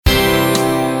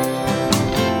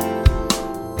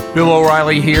Bill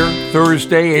O'Reilly here,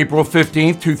 Thursday, April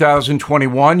 15th,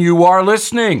 2021. You are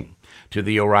listening to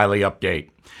the O'Reilly Update.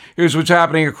 Here's what's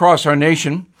happening across our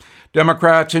nation.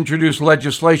 Democrats introduced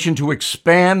legislation to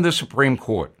expand the Supreme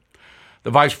Court.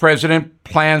 The vice president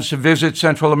plans to visit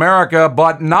Central America,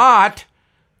 but not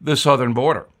the southern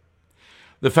border.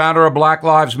 The founder of Black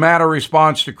Lives Matter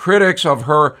responds to critics of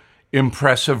her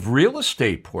impressive real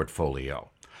estate portfolio.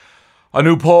 A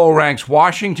new poll ranks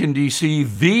Washington, D.C.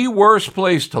 the worst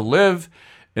place to live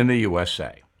in the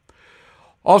USA.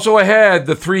 Also ahead,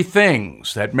 the three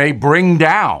things that may bring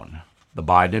down the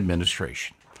Biden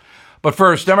administration. But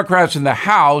first, Democrats in the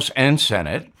House and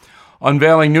Senate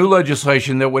unveiling new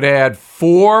legislation that would add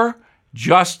 4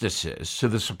 justices to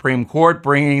the Supreme Court,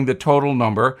 bringing the total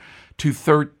number to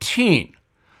 13.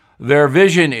 Their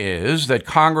vision is that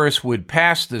Congress would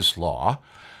pass this law,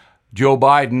 Joe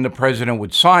Biden, the president,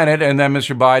 would sign it, and then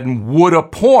Mr. Biden would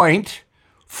appoint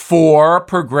 4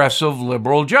 progressive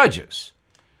liberal judges.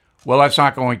 Well, that's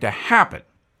not going to happen.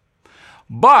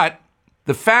 But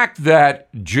the fact that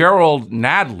Gerald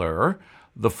Nadler,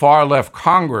 the far-left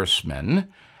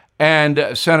congressman,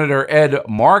 and Senator Ed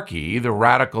Markey, the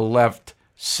radical-left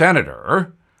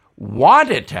senator, want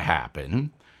it to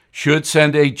happen should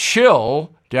send a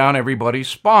chill down everybody's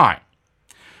spine.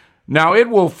 Now, it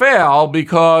will fail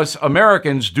because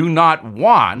Americans do not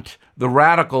want the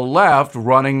radical left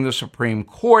running the Supreme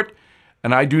Court,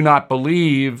 and I do not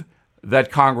believe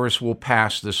that Congress will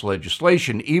pass this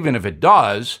legislation. Even if it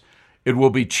does, it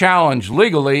will be challenged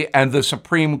legally, and the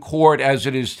Supreme Court, as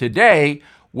it is today,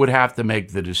 would have to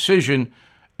make the decision,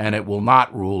 and it will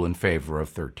not rule in favor of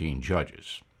 13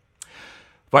 judges.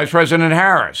 Vice President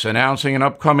Harris announcing an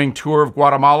upcoming tour of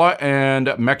Guatemala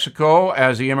and Mexico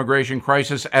as the immigration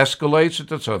crisis escalates at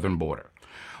the southern border.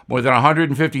 More than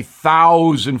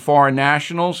 150,000 foreign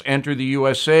nationals enter the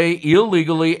USA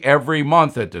illegally every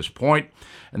month at this point,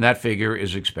 and that figure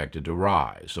is expected to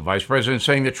rise. The vice president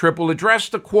saying the trip will address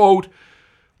the, quote,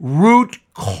 root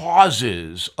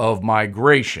causes of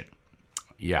migration.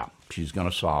 Yeah, she's going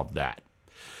to solve that.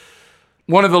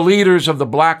 One of the leaders of the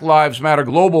Black Lives Matter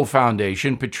Global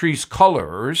Foundation, Patrisse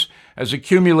Cullors, has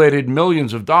accumulated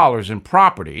millions of dollars in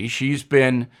property. She's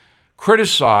been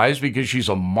criticized because she's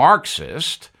a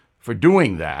Marxist for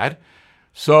doing that.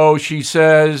 So she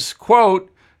says, quote,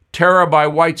 terror by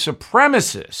white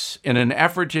supremacists in an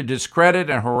effort to discredit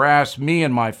and harass me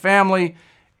and my family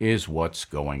is what's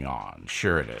going on.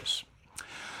 Sure it is.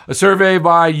 A survey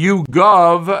by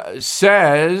YouGov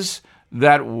says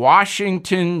that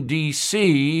Washington,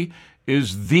 D.C.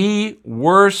 is the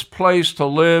worst place to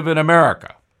live in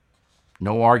America.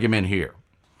 No argument here.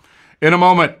 In a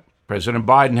moment, President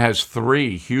Biden has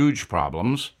 3 huge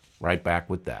problems. Right back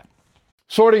with that.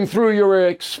 Sorting through your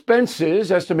expenses,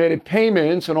 estimated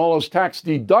payments, and all those tax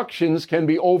deductions can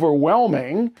be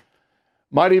overwhelming.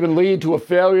 Might even lead to a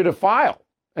failure to file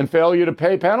and failure to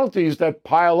pay penalties that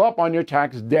pile up on your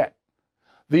tax debt.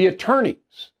 The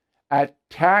attorneys at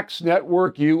Tax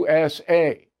Network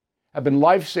USA have been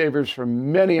lifesavers for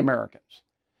many Americans.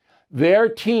 Their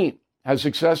team has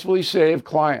successfully saved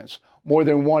clients more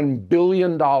than $1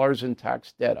 billion in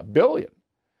tax debt. $1 billion.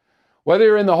 Whether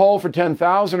you're in the hole for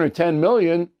 $10,000 or $10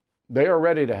 million, they are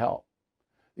ready to help.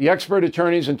 The expert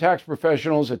attorneys and tax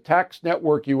professionals at Tax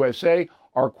Network USA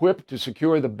are equipped to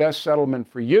secure the best settlement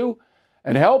for you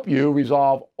and help you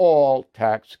resolve all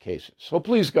tax cases. So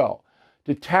please go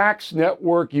to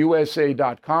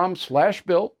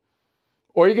taxnetworkusa.com/bill,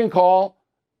 or you can call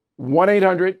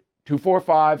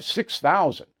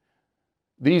 1-800-245-6000.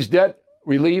 These debt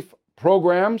relief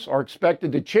programs are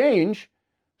expected to change,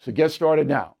 so get started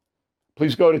now.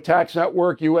 Please go to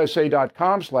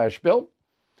taxnetworkusa.com/bill,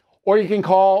 or you can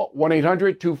call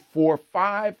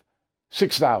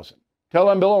 1-800-245-6000. Tell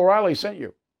them Bill O'Reilly sent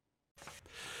you.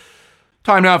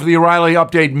 Time now for the O'Reilly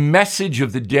Update message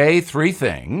of the day. 3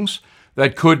 things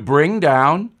that could bring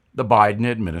down the Biden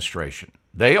administration.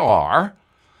 They are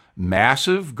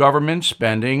massive government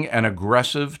spending and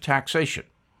aggressive taxation.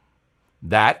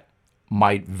 That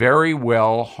might very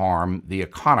well harm the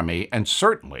economy and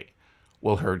certainly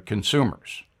will hurt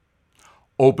consumers.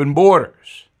 Open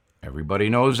borders. Everybody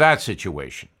knows that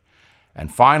situation.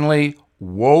 And finally,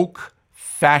 woke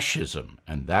fascism,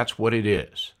 and that's what it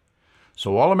is.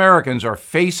 So all Americans are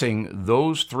facing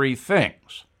those 3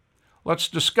 things. Let's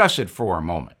discuss it for a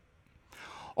moment.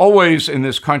 Always in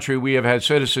this country, we have had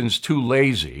citizens too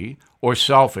lazy or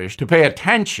selfish to pay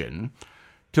attention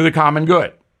to the common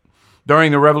good.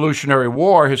 During the Revolutionary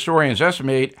War, historians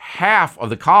estimate half of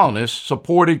the colonists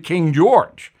supported King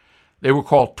George. They were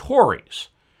called Tories.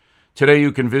 Today,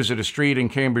 you can visit a street in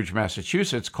Cambridge,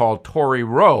 Massachusetts called Tory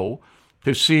Row,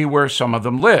 to see where some of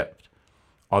them lived.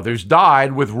 Others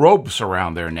died with ropes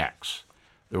around their necks.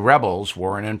 The rebels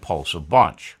were an impulsive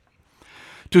bunch.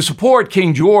 To support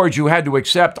King George, you had to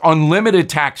accept unlimited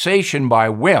taxation by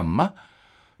whim,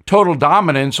 total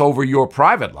dominance over your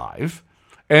private life,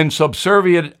 and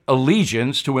subservient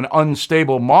allegiance to an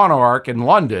unstable monarch in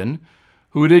London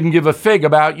who didn't give a fig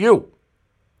about you.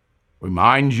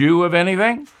 Remind you of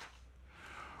anything?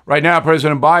 Right now,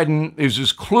 President Biden is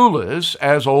as clueless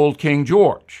as old King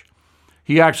George.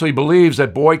 He actually believes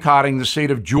that boycotting the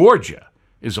state of Georgia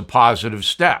is a positive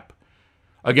step.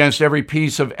 Against every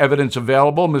piece of evidence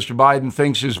available, Mr. Biden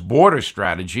thinks his border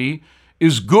strategy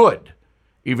is good,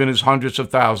 even as hundreds of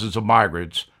thousands of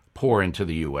migrants pour into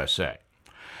the USA.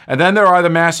 And then there are the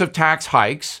massive tax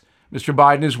hikes Mr.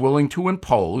 Biden is willing to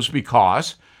impose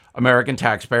because American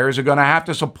taxpayers are going to have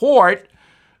to support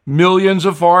millions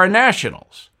of foreign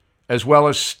nationals, as well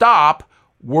as stop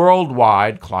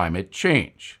worldwide climate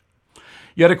change.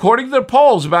 Yet, according to the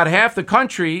polls, about half the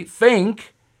country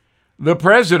think the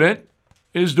president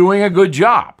is doing a good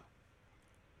job.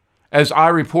 As I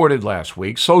reported last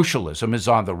week, socialism is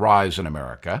on the rise in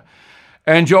America,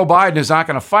 and Joe Biden is not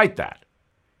going to fight that.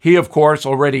 He, of course,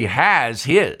 already has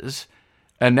his,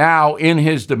 and now in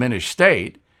his diminished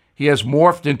state, he has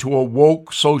morphed into a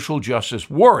woke social justice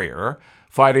warrior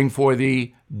fighting for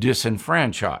the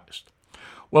disenfranchised.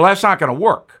 Well, that's not going to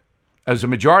work, as the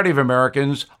majority of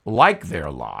Americans like their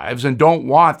lives and don't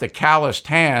want the calloused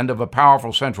hand of a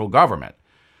powerful central government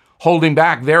holding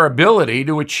back their ability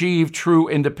to achieve true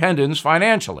independence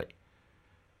financially.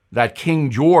 That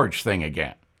King George thing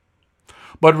again.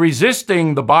 But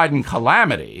resisting the Biden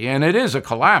calamity, and it is a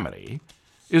calamity,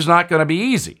 is not going to be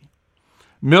easy.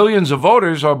 Millions of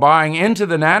voters are buying into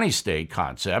the nanny state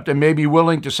concept and may be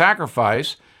willing to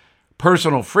sacrifice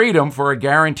personal freedom for a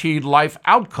guaranteed life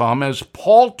outcome, as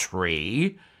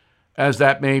paltry as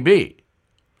that may be.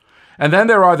 And then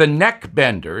there are the neck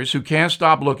benders who can't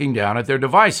stop looking down at their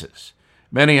devices.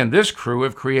 Many in this crew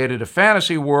have created a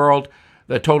fantasy world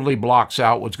that totally blocks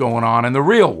out what's going on in the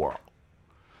real world.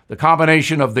 The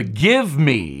combination of the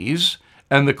give-me's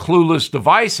and the clueless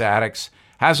device addicts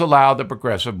has allowed the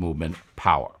progressive movement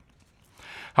power.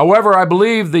 However, I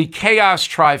believe the chaos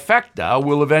trifecta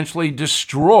will eventually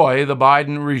destroy the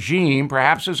Biden regime,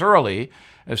 perhaps as early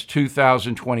as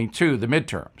 2022, the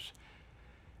midterms.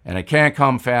 And it can't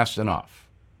come fast enough.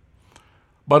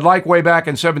 But like way back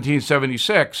in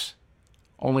 1776,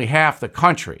 only half the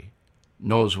country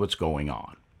knows what's going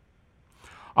on.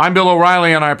 I'm Bill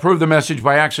O'Reilly, and I approve the message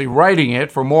by actually writing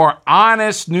it. For more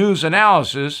honest news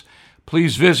analysis,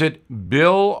 please visit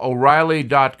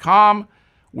BillO'Reilly.com,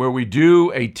 where we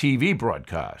do a TV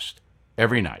broadcast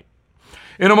every night.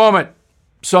 In a moment,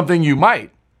 something you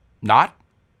might not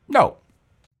know.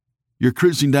 You're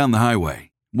cruising down the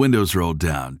highway, windows rolled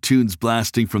down, tunes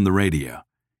blasting from the radio.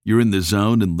 You're in the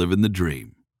zone and living the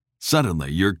dream.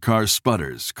 Suddenly, your car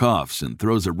sputters, coughs, and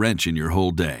throws a wrench in your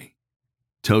whole day.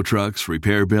 Tow trucks,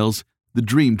 repair bills, the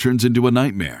dream turns into a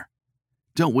nightmare.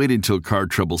 Don't wait until car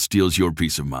trouble steals your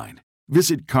peace of mind.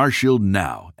 Visit CarShield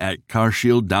now at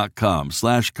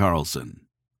carshield.com/Carlson.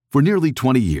 For nearly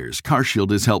 20 years,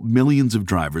 CarShield has helped millions of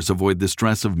drivers avoid the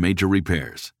stress of major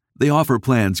repairs. They offer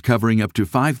plans covering up to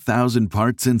 5,000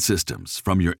 parts and systems,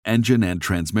 from your engine and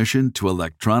transmission to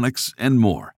electronics and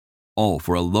more, all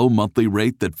for a low monthly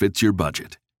rate that fits your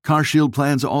budget. CarShield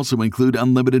plans also include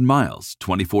unlimited miles,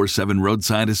 24/7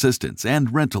 roadside assistance,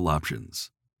 and rental options.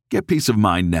 Get peace of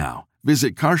mind now.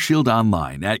 Visit CarShield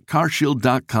online at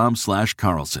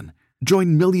carshield.com/Carlson.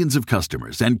 Join millions of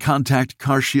customers and contact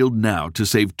CarShield now to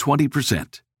save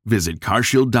 20%. Visit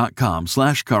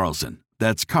carshield.com/Carlson.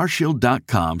 That's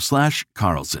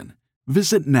carshield.com/Carlson.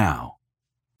 Visit now.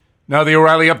 Now, the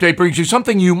O'Reilly Update brings you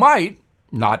something you might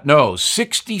not know.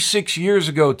 66 years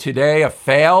ago today, a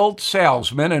failed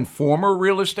salesman and former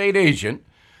real estate agent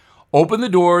opened the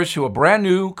doors to a brand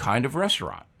new kind of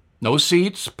restaurant. No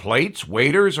seats, plates,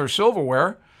 waiters, or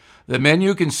silverware. The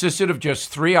menu consisted of just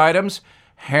 3 items: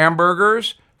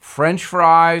 hamburgers, French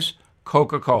fries,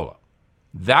 Coca-Cola.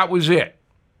 That was it.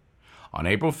 On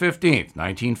April 15th,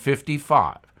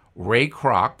 1955, Ray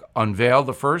Kroc unveiled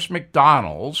the first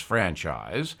McDonald's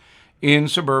franchise in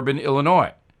suburban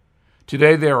Illinois.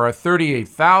 Today, there are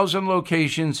 38,000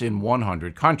 locations in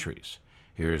 100 countries.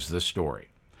 Here's the story.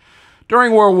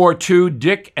 During World War II,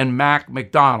 Dick and Mac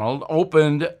McDonald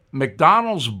opened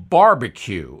McDonald's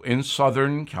Barbecue in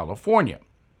Southern California.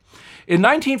 In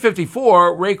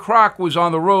 1954, Ray Kroc was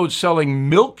on the road selling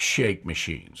milkshake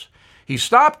machines. He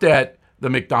stopped at the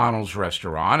McDonald's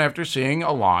restaurant after seeing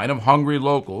a line of hungry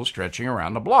locals stretching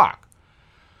around the block.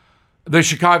 The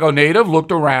Chicago native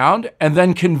looked around and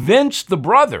then convinced the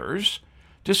brothers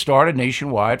to start a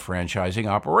nationwide franchising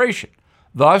operation.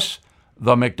 Thus,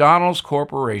 the McDonald's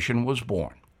Corporation was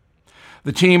born.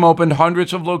 The team opened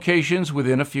hundreds of locations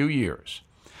within a few years.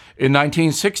 In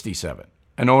 1967,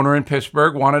 an owner in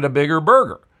Pittsburgh wanted a bigger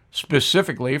burger,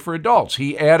 specifically for adults.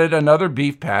 He added another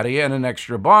beef patty and an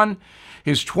extra bun.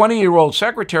 His 20-year-old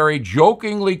secretary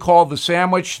jokingly called the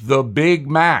sandwich the Big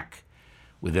Mac.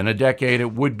 Within a decade,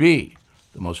 it would be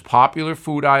the most popular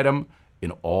food item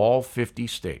in all 50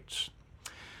 states.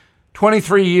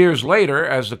 23 years later,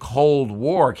 as the Cold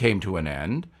War came to an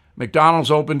end, McDonald's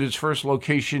opened its first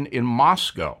location in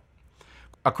Moscow.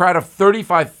 A crowd of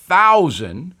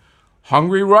 35,000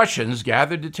 hungry Russians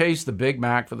gathered to taste the Big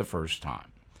Mac for the first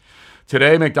time.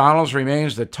 Today, McDonald's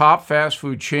remains the top fast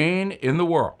food chain in the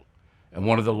world and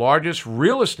one of the largest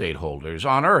real estate holders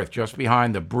on earth, just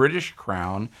behind the British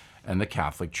Crown and the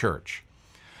Catholic Church.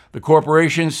 The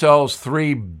corporation sells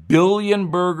 3 billion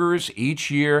burgers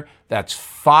each year. That's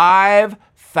 5,000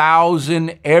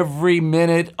 every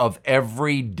minute of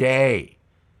every day.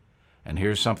 And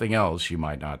here's something else you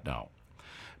might not know.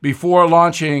 Before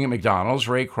launching McDonald's,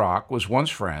 Ray Kroc was once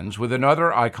friends with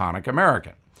another iconic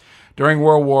American. During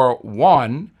World War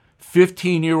I,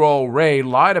 15-year-old Ray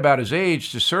lied about his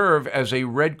age to serve as a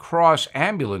Red Cross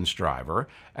ambulance driver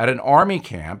at an Army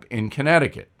camp in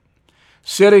Connecticut.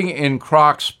 Sitting in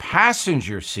Kroc's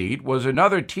passenger seat was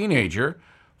another teenager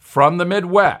from the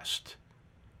Midwest.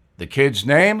 The kid's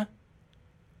name?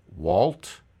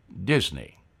 Walt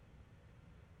Disney.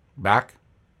 Back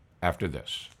after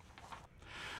this.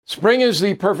 Spring is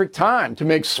the perfect time to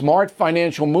make smart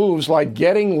financial moves like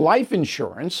getting life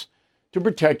insurance to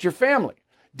protect your family.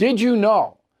 Did you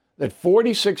know that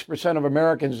 46% of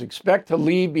Americans expect to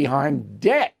leave behind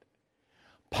debt?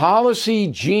 Policy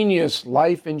Genius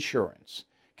Life Insurance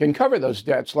can cover those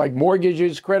debts like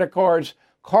mortgages, credit cards,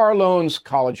 car loans,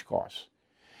 college costs.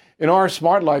 In our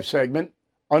Smart Life segment,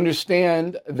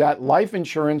 understand that life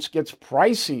insurance gets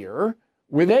pricier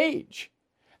with age,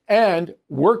 and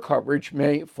work coverage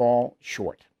may fall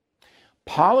short.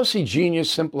 Policy Genius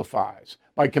simplifies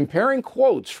by comparing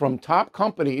quotes from top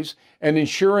companies and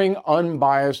ensuring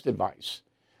unbiased advice.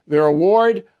 Their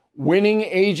award-winning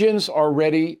agents are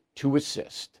ready to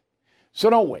assist. So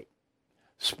don't wait.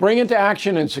 Spring into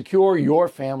action and secure your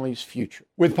family's future.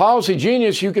 With Policy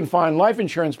Genius, you can find life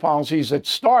insurance policies that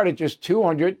start at just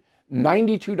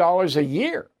 $292 a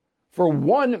year for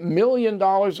 $1 million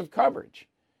of coverage.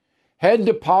 Head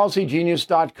to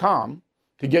policygenius.com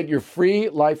to get your free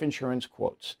life insurance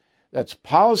quotes. That's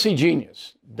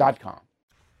policygenius.com.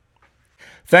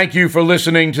 Thank you for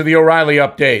listening to the O'Reilly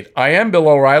Update. I am Bill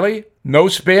O'Reilly. No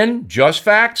spin, just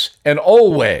facts, and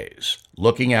always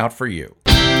looking out for you.